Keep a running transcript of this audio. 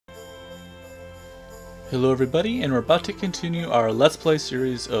Hello everybody, and we're about to continue our Let's Play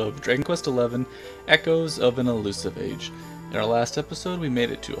series of Dragon Quest XI, Echoes of an Elusive Age. In our last episode, we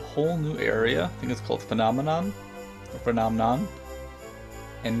made it to a whole new area. I think it's called Phenomenon.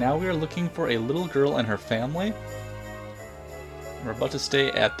 And now we are looking for a little girl and her family. We're about to stay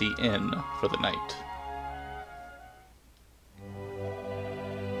at the inn for the night.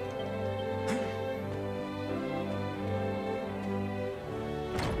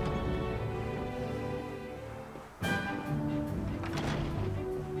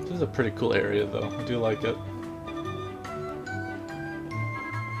 This is a pretty cool area though, I do like it.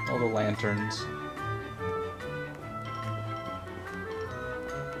 All the lanterns.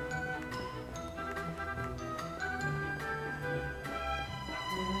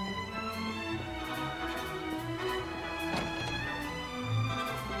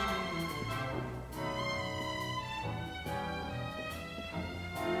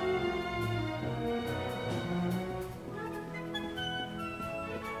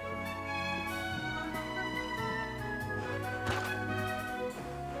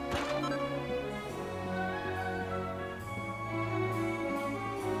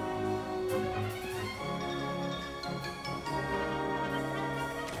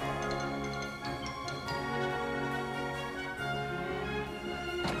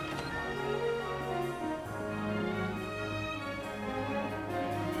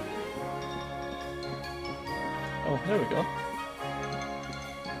 Oh, there we go.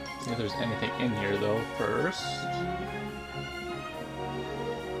 See if there's anything in here though first.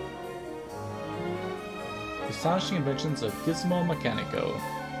 Astonishing inventions of Gizmo Mechanico.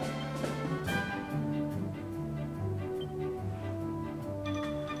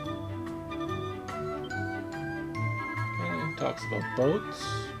 Okay, talks about boats.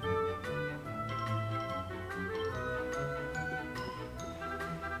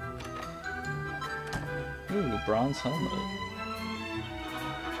 Ooh, bronze helmet.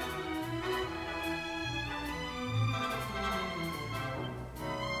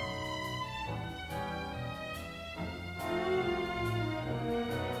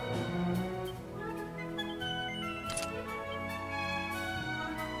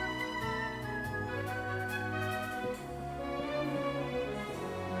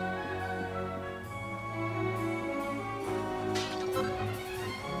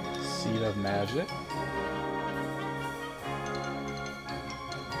 Seed of Magic.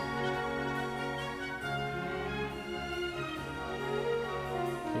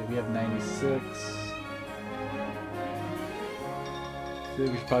 We have 96. I feel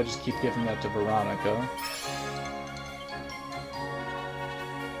like we should probably just keep giving that to Veronica.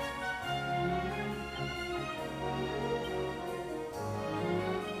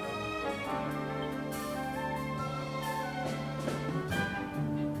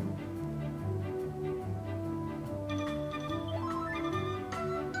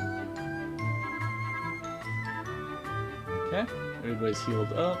 Okay, everybody's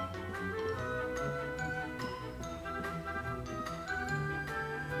healed up.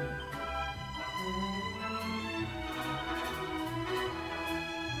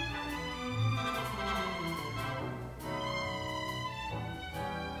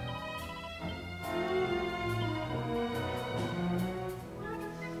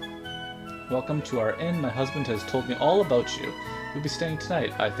 Welcome to our inn. My husband has told me all about you. You'll be staying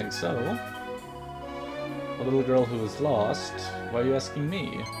tonight. I think so. A little girl who is lost. Why are you asking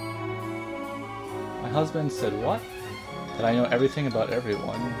me? My husband said what? That I know everything about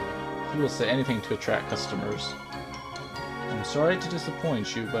everyone. He will say anything to attract customers. I'm sorry to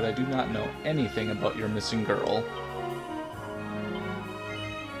disappoint you, but I do not know anything about your missing girl.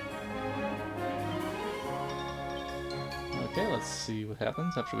 Okay, let's see what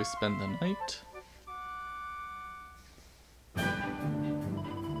happens after we spend the night.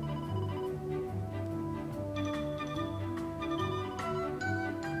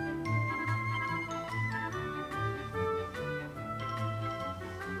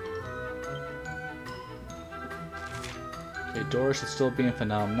 Okay, Dora should still be in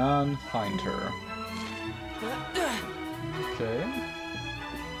Phenomenon. Find her. Okay.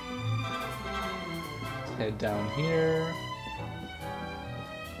 Let's head down here.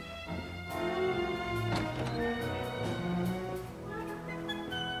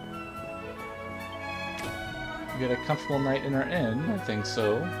 We get a comfortable night in our inn. I think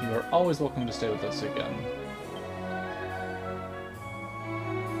so. You are always welcome to stay with us again.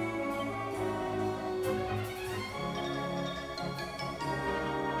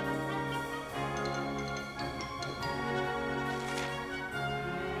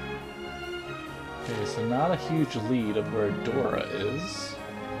 Okay, so not a huge lead of where Dora is.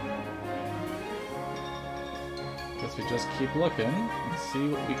 Guess we just keep looking and see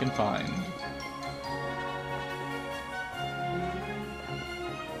what we can find.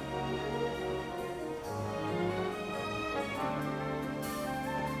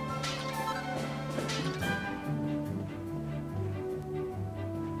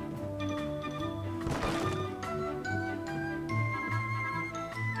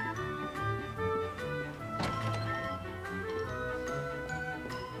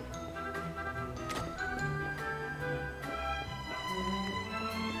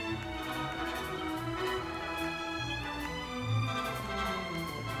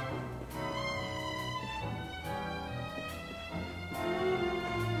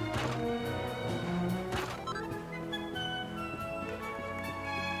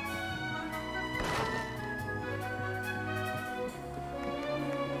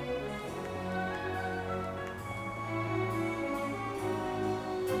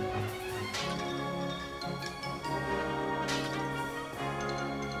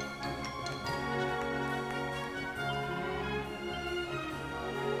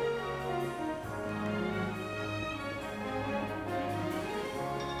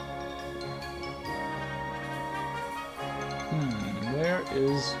 Where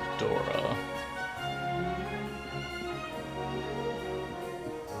is Dora?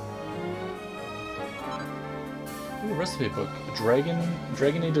 Ooh, recipe book.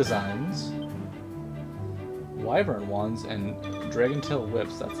 Dragony designs, wyvern wands, and dragon tail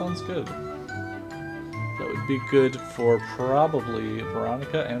whips. That sounds good. That would be good for probably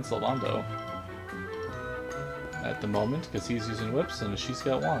Veronica and Salvando at the moment, because he's using whips and she's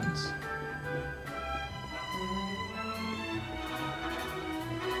got wands.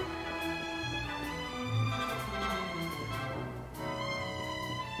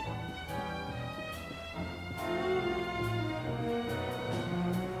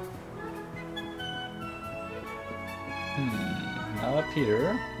 Now up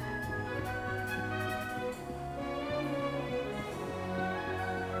here.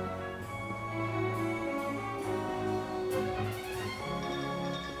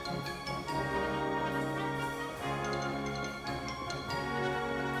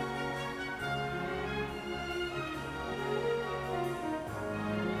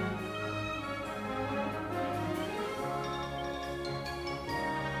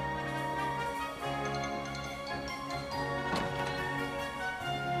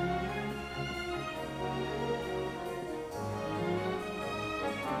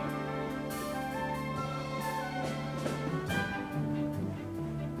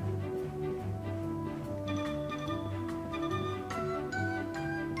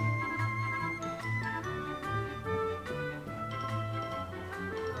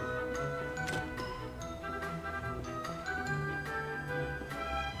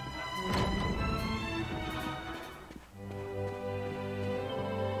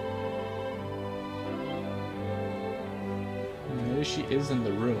 Maybe she is in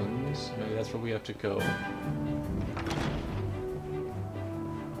the ruins. Maybe that's where we have to go.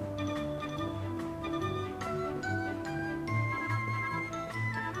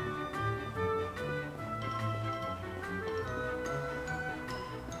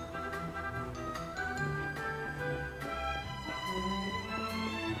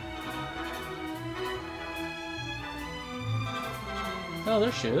 Oh,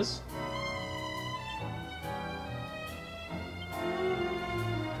 there she is.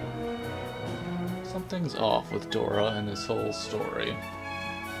 Something's off with Dora and this whole story.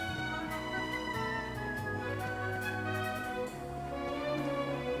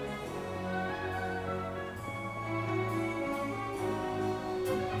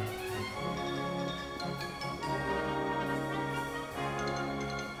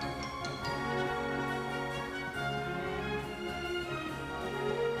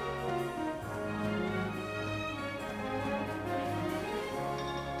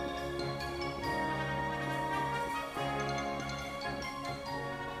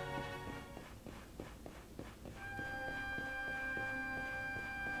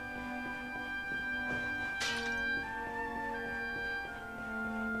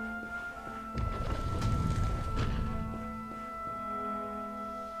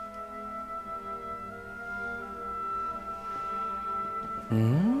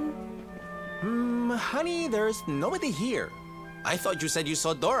 Honey, there's nobody here. I thought you said you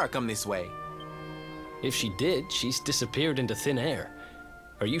saw Dora come this way. If she did, she's disappeared into thin air.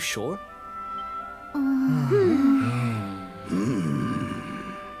 Are you sure?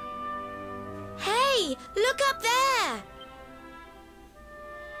 Hey, look up there!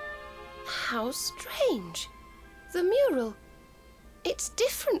 How strange. The mural. It's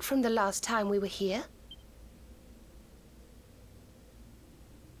different from the last time we were here.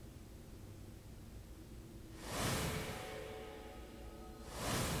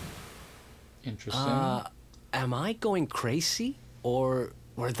 Interesting. Am I going crazy? Or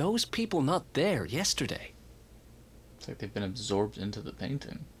were those people not there yesterday? It's like they've been absorbed into the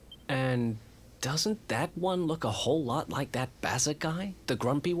painting. And doesn't that one look a whole lot like that Bazza guy? The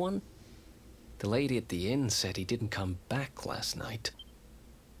grumpy one? The lady at the inn said he didn't come back last night.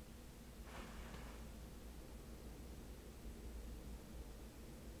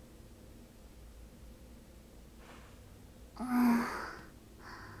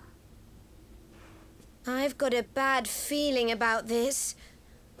 I've got a bad feeling about this.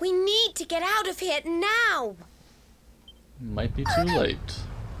 We need to get out of here now. Might be too late.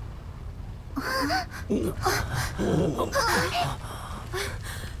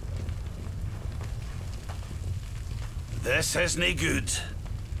 This is nae good.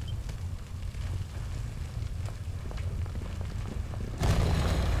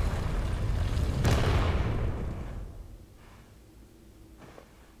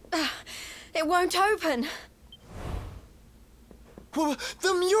 It won't open.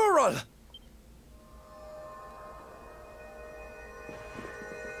 The mural!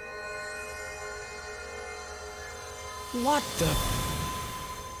 What the...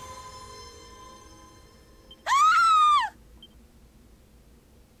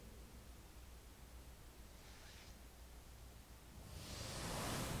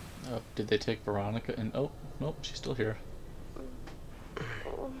 Oh, did they take Veronica? And oh, nope, she's still here.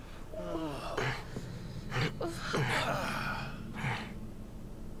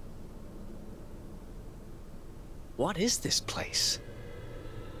 What is this place?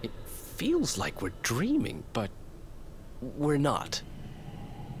 It feels like we're dreaming, but we're not.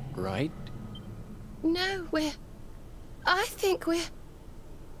 Right? No, I think we're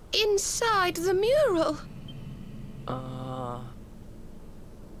inside the mural.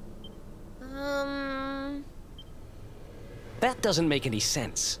 That doesn't make any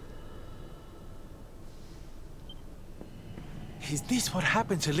sense. Is this what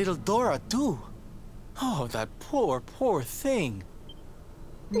happened to little Dora, too? Oh, that poor, poor thing.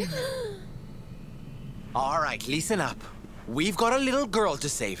 All right, listen up. We've got a little girl to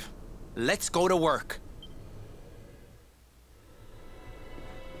save. Let's go to work.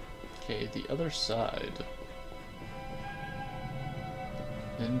 Okay, the other side.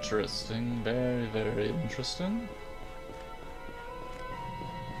 Interesting. Very, very interesting.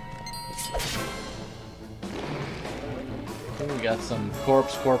 Okay, we got some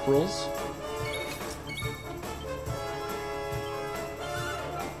corporals.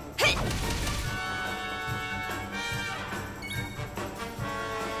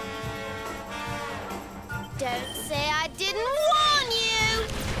 Don't say I didn't warn you!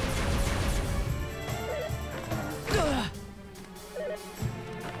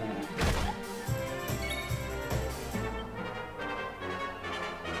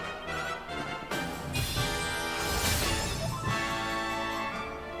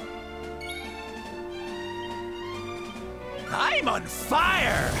 I'm on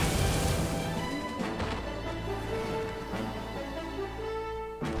fire!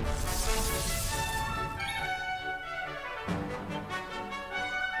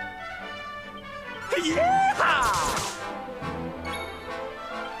 Yeah!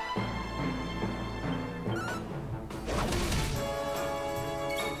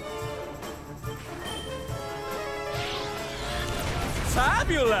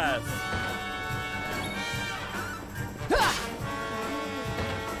 Fabulous!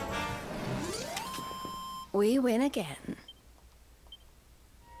 We win again.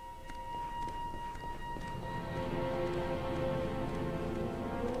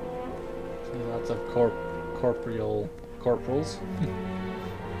 Lots of corporeal corporals.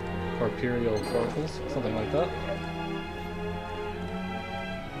 Corporeal corporals, something like that.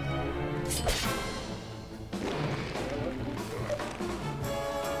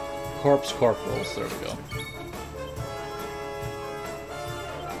 Corpse corporals, there we go.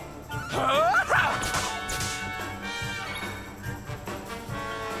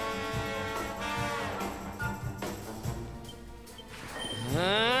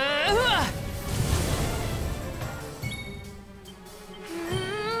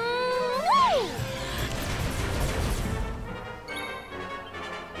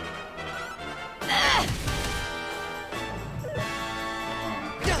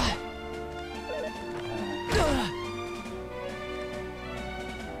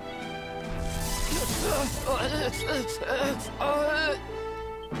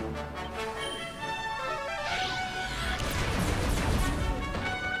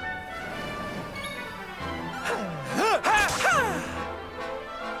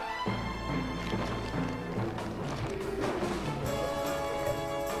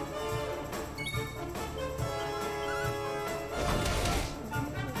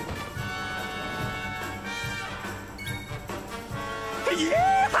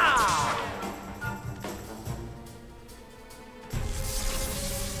 Yeah!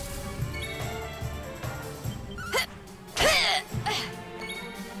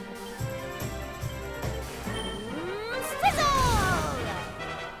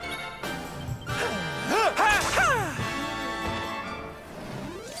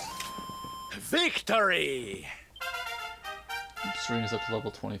 Victory! Serena's up to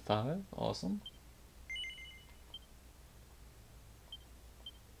level 25. Awesome.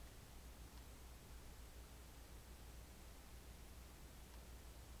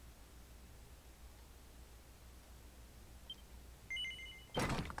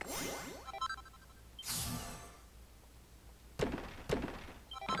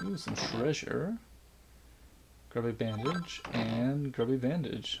 Ooh, some treasure. Grubby bandage and grubby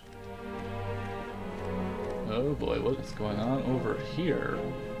bandage. Oh boy, what is going on over here?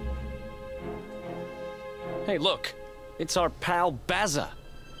 Hey, look! It's our pal Bazza.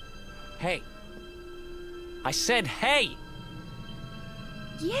 Hey. I said hey!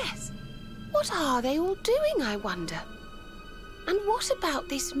 Yes. What are they all doing, I wonder? And what about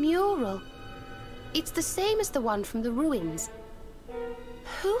this mural? It's the same as the one from the ruins.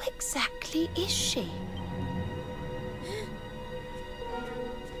 Who exactly is she?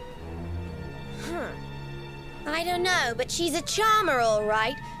 I don't know, but she's a charmer, all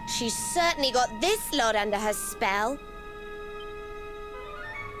right. She's certainly got this lot under her spell.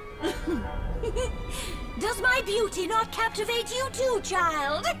 Does my beauty not captivate you too,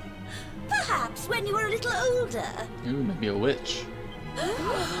 child? Perhaps when you were a little older. Ooh, maybe a witch.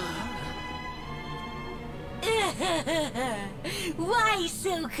 Why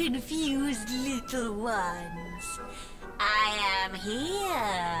so confused, little ones? I am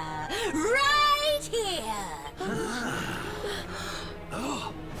here. Right here.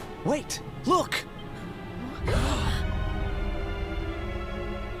 Wait! Look!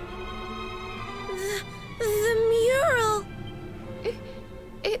 The mural!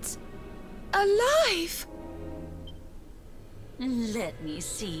 It's alive! Let me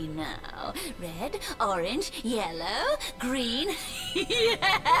see now. Red, orange, yellow, green.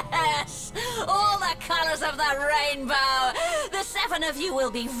 Yes! All the colors of the rainbow! The 7 of you will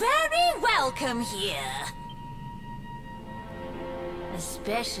be very welcome here.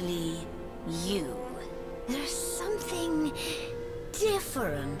 Especially you. There's something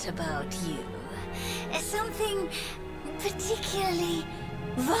different about you. Something particularly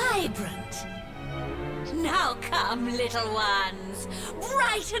vibrant. Now come, little ones.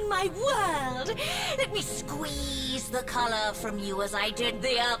 Brighten my world. Let me squeeze the color from you as I did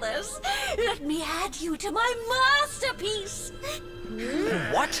the others. Let me add you to my masterpiece.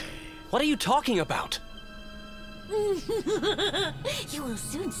 What? What are you talking about? You will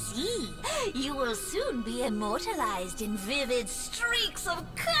soon see. You will soon be immortalized in vivid streaks of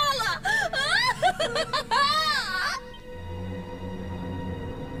color.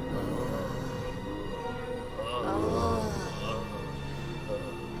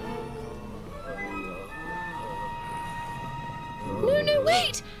 No,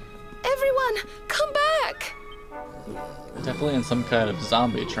 wait! Everyone, come back! Definitely in some kind of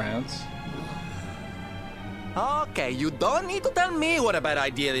zombie trance. Okay, you don't need to tell me what a bad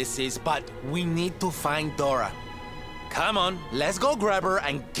idea this is, but we need to find Dora. Come on, let's go grab her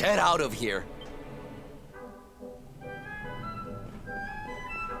and get out of here.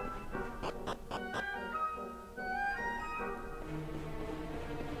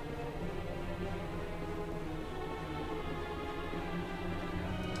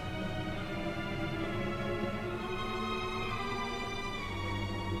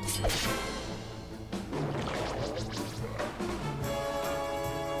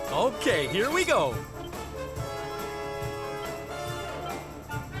 Okay, here we go.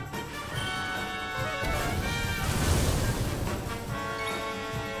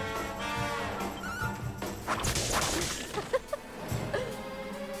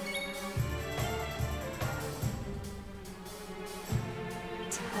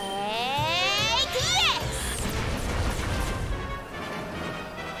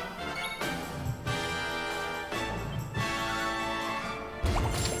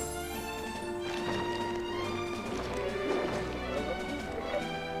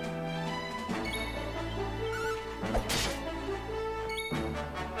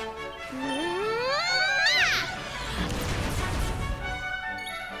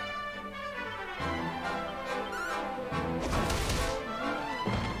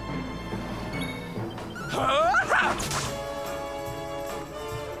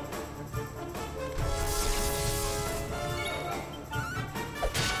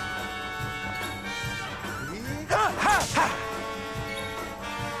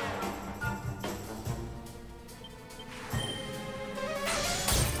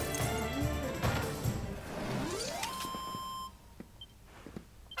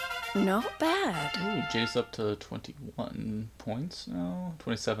 Not bad. Ooh, Jay's up to 21 points now.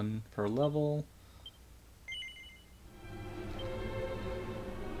 27 per level.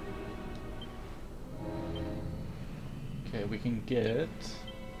 Okay, we can get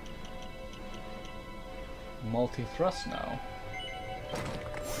multi-thrust now.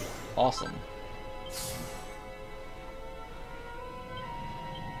 Awesome.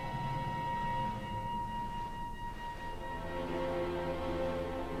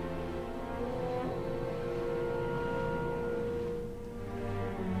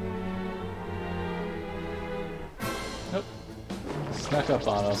 Nope. Snuck up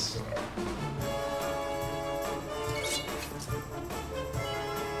on us.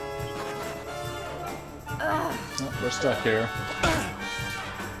 Oh, we're stuck here.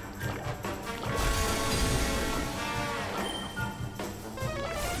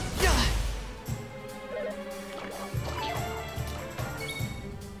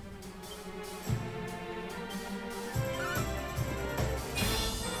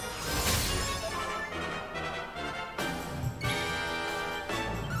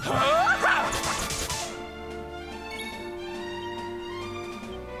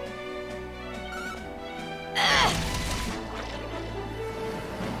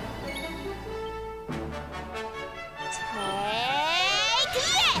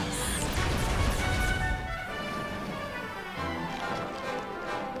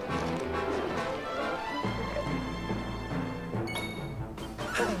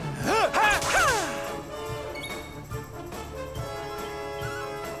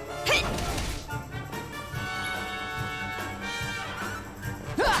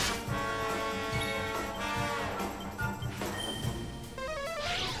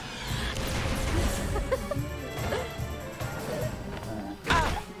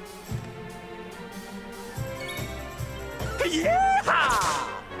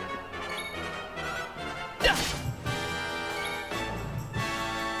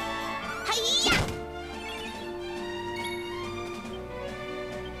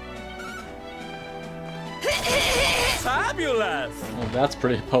 Fabulous! Well, that's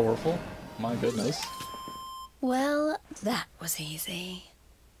pretty powerful. My goodness. Well, that was easy.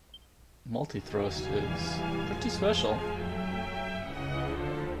 Multi-thrust is pretty special.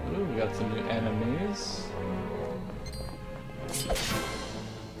 Ooh, we got some new enemies.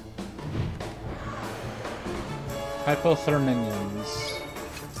 Hypotherminians.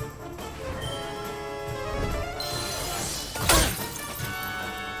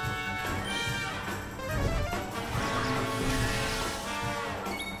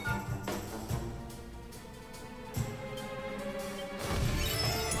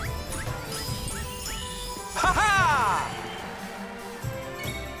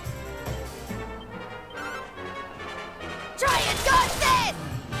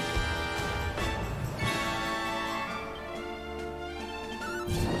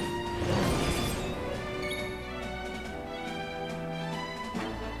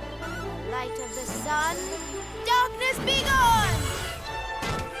 Light of the sun, darkness be gone!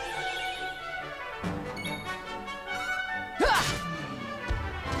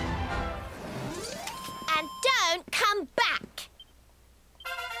 And don't come back!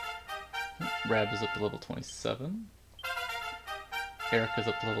 Rab is up to level 27. Erica's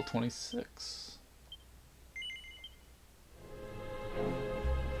up to level 26.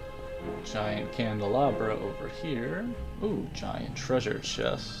 Giant candelabra over here. Ooh, giant treasure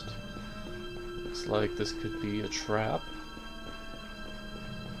chest. Looks like this could be a trap.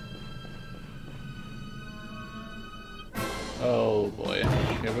 Oh boy,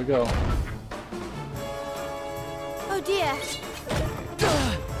 here we go. Oh dear.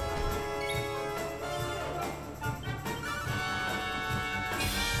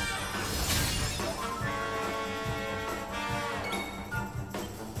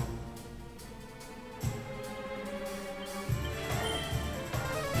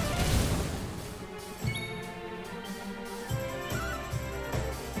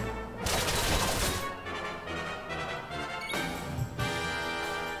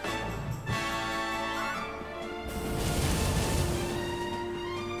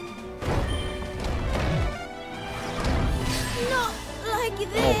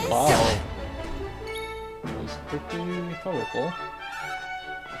 Oh wow. That was pretty powerful.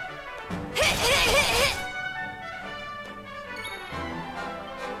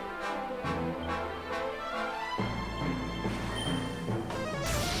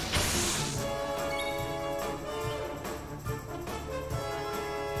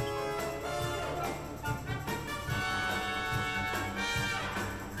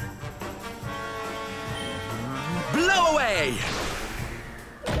 Blow away!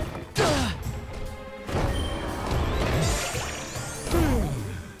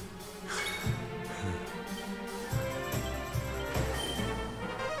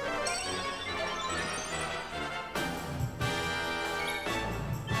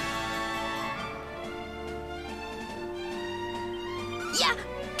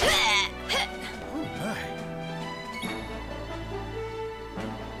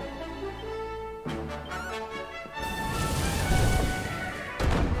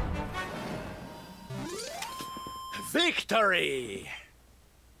 Victory!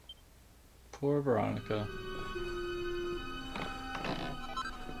 Poor Veronica.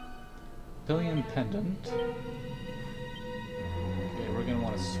 Pillion pendant. Okay, we're gonna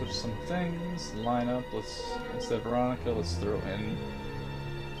want to switch some things. Line up. Let's, instead of Veronica, let's throw in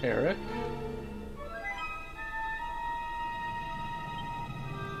Eric.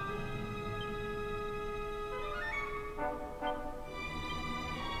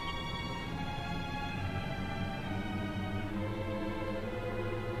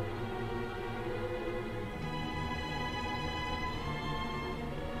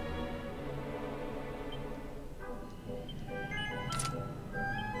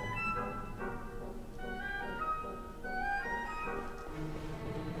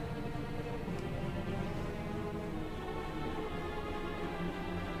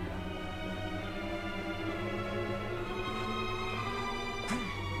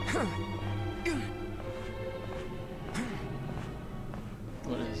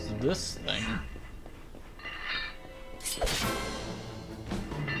 What is this thing?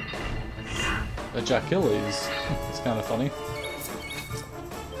 A Achilles. It's kind of funny.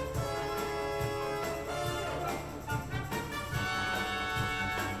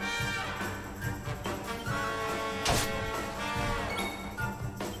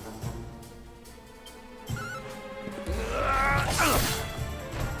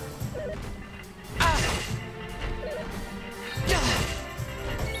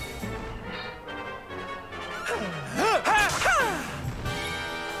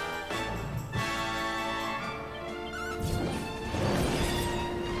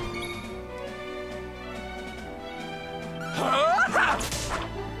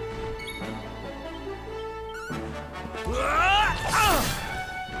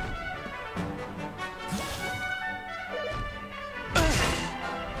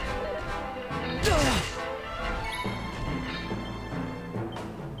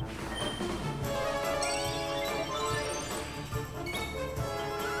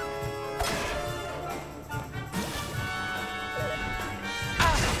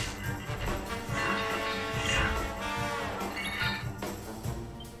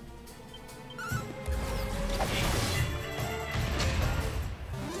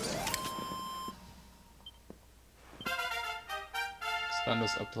 Expand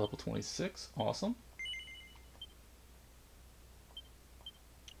us up to level 26. Awesome.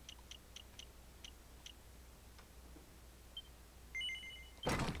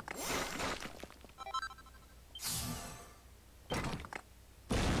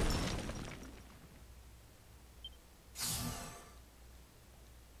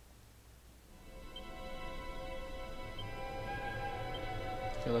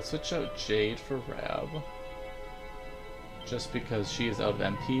 Okay, let's switch out Jade for Rab. Just because she is out of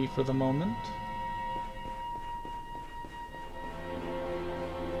MP for the moment.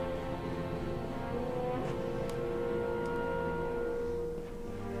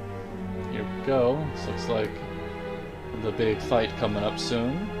 Here we go. This looks like the big fight coming up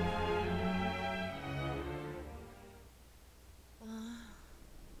soon.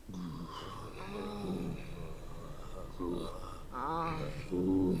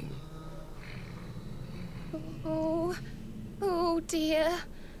 Oh dear.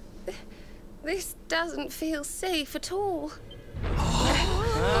 This doesn't feel safe at all.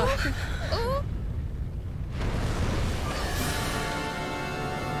 Oh.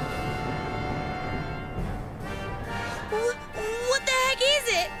 What the heck is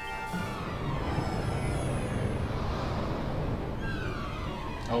it?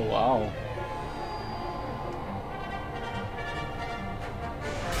 Oh wow.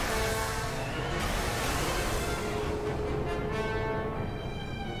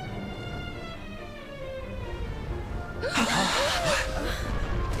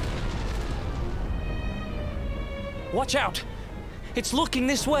 Watch out! It's looking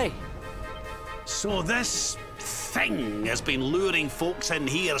this way! So this thing has been luring folks in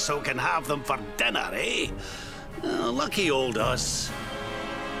here so we can have them for dinner, eh? Oh, lucky old us.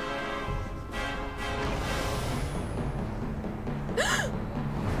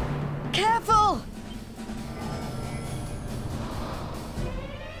 Careful!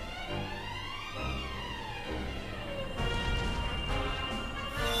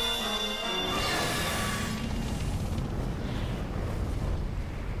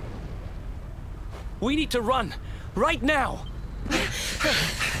 We need to run! Right now!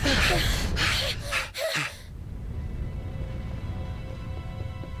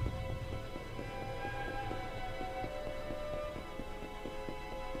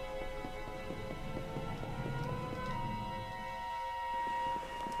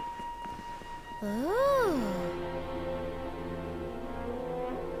 Oh.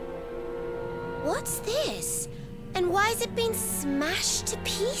 What's this? And why has it been smashed to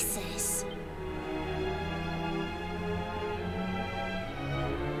pieces?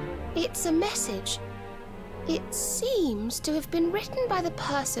 It's a message. It seems to have been written by the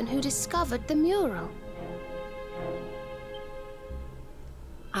person who discovered the mural.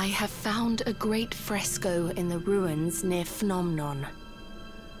 I have found a great fresco in the ruins near Phnomnon.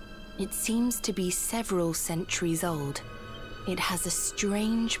 It seems to be several centuries old. It has a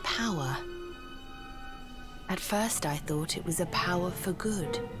strange power. At first I thought it was a power for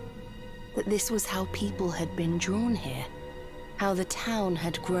good. That this was how people had been drawn here. How the town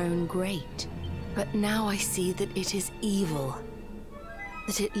had grown great. But now I see that it is evil.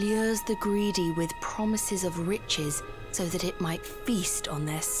 That it lures the greedy with promises of riches so that it might feast on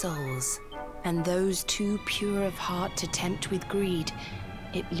their souls. And those too pure of heart to tempt with greed,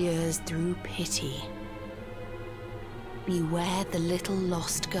 it lures through pity. Beware the little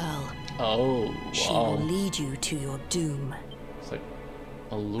lost girl. Oh, wow. She will lead you to your doom. It's like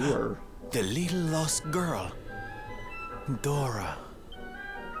a lure. The little lost girl. Dora.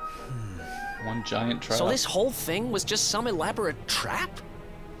 One giant trap. So this whole thing was just some elaborate trap?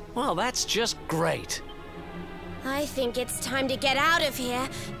 Well, that's just great. I think it's time to get out of here,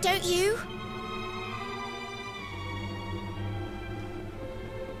 don't you?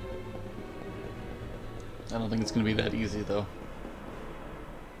 I don't think it's going to be that easy, though.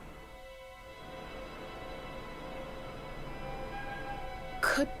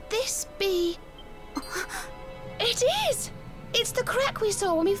 Could this be... It is! It's the crack we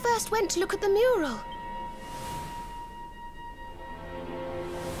saw when we first went to look at the mural.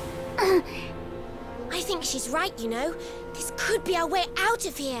 I think she's right, you know. This could be our way out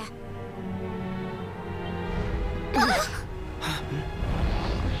of here.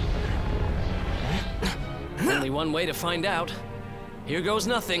 Only one way to find out. Here goes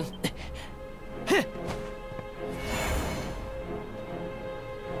nothing.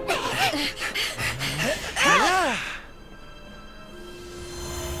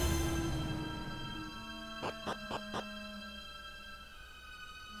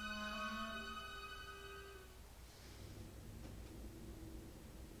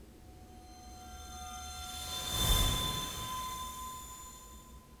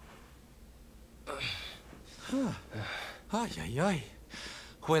 Ay, ay, ay.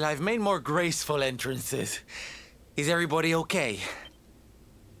 Well, I've made more graceful entrances. Is everybody okay?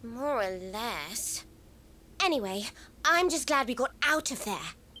 More or less. Anyway, I'm just glad we got out of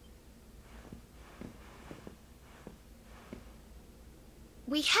there.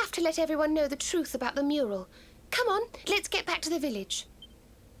 We have to let everyone know the truth about the mural. Come on, let's get back to the village.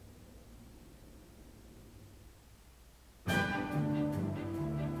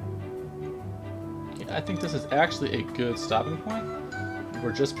 I think this is actually a good stopping point.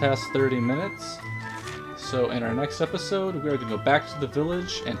 We're just past 30 minutes. So in our next episode, we are going to go back to the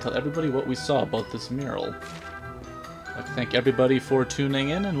village and tell everybody what we saw about this mural. I'd like to thank everybody for tuning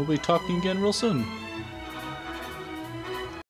in, and we'll be talking again real soon.